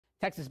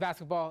Texas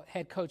basketball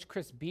head coach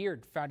Chris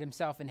Beard found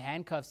himself in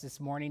handcuffs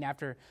this morning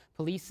after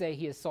police say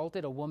he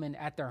assaulted a woman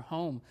at their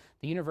home.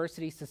 The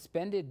university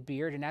suspended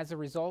Beard, and as a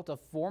result, a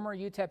former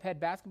UTEP head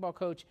basketball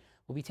coach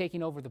will be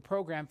taking over the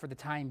program for the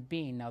time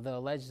being. Now, the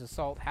alleged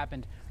assault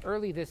happened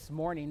early this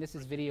morning. This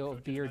is video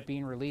of Beard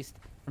being released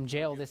from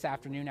jail this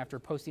afternoon after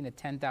posting a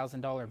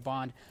 $10,000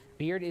 bond.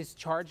 Beard is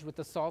charged with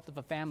assault of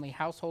a family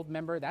household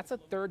member. That's a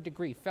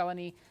third-degree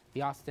felony.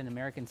 The Austin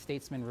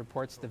American-Statesman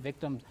reports the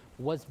victim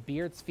was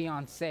Beard's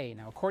fiancée.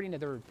 Now, according to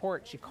the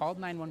report, she called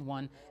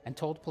 911 and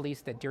told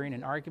police that during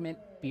an argument,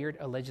 Beard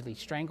allegedly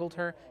strangled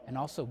her and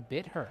also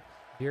bit her.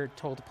 Beard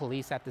told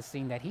police at the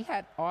scene that he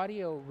had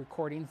audio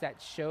recordings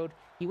that showed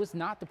he was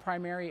not the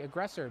primary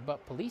aggressor,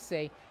 but police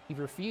say he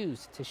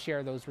refused to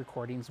share those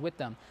recordings with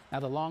them. Now,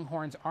 the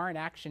Longhorns are in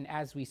action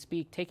as we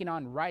speak, taking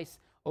on Rice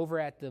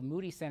over at the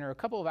Moody Center. A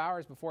couple of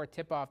hours before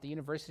tip-off, the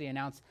university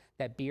announced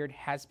that Beard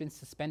has been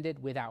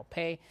suspended without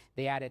pay.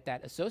 They added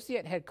that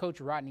associate head coach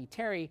Rodney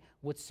Terry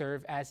would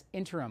serve as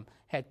interim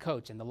head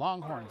coach. And the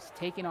Longhorns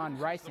taking on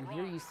Rice, and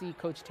here you see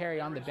Coach Terry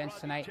on the bench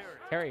tonight.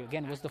 Terry,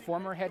 again, was the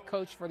former head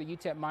coach for the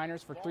UTEP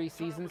Miners for 3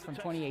 seasons from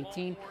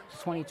 2018 to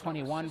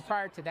 2021.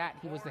 Prior to that,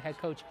 he was the head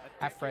coach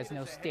at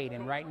Fresno State.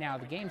 And right now,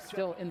 the game's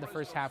still in the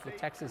first half with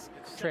Texas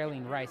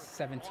trailing Rice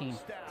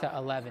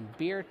 17-11.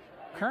 Beard,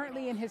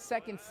 currently in his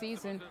second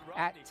season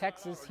at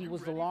Texas, he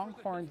has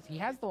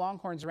the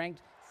Longhorns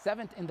ranked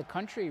 7th in the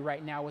country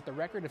right now with a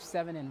record of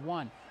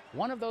 7-1.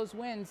 One of those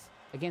wins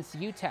against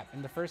UTEP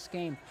in the first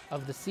game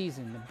of the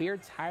season. The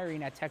Beard's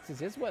hiring at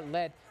Texas is what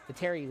led to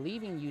Terry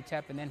leaving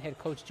UTEP and then head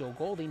coach Joe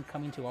Golding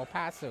coming to El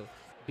Paso.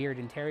 Beard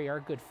and Terry are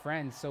good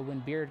friends, so when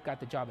Beard got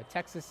the job at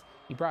Texas,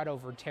 he brought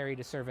over Terry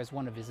to serve as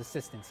one of his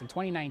assistants. In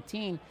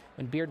 2019,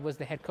 when Beard was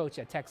the head coach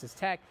at Texas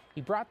Tech,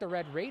 he brought the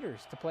Red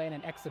Raiders to play in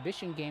an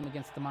exhibition game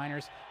against the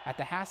Miners at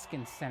the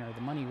Haskins Center.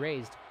 The money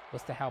raised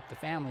was to help the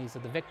families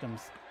of the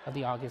victims of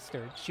the August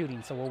 3rd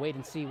shooting. So we'll wait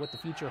and see what the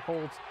future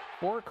holds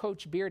for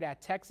Coach Beard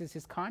at Texas.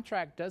 His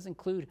contract does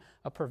include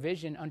a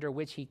provision under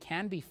which he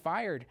can be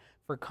fired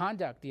for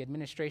conduct the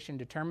administration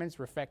determines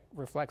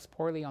reflects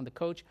poorly on the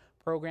coach,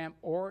 program,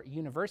 or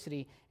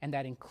university, and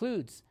that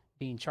includes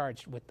being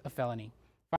charged with a felony.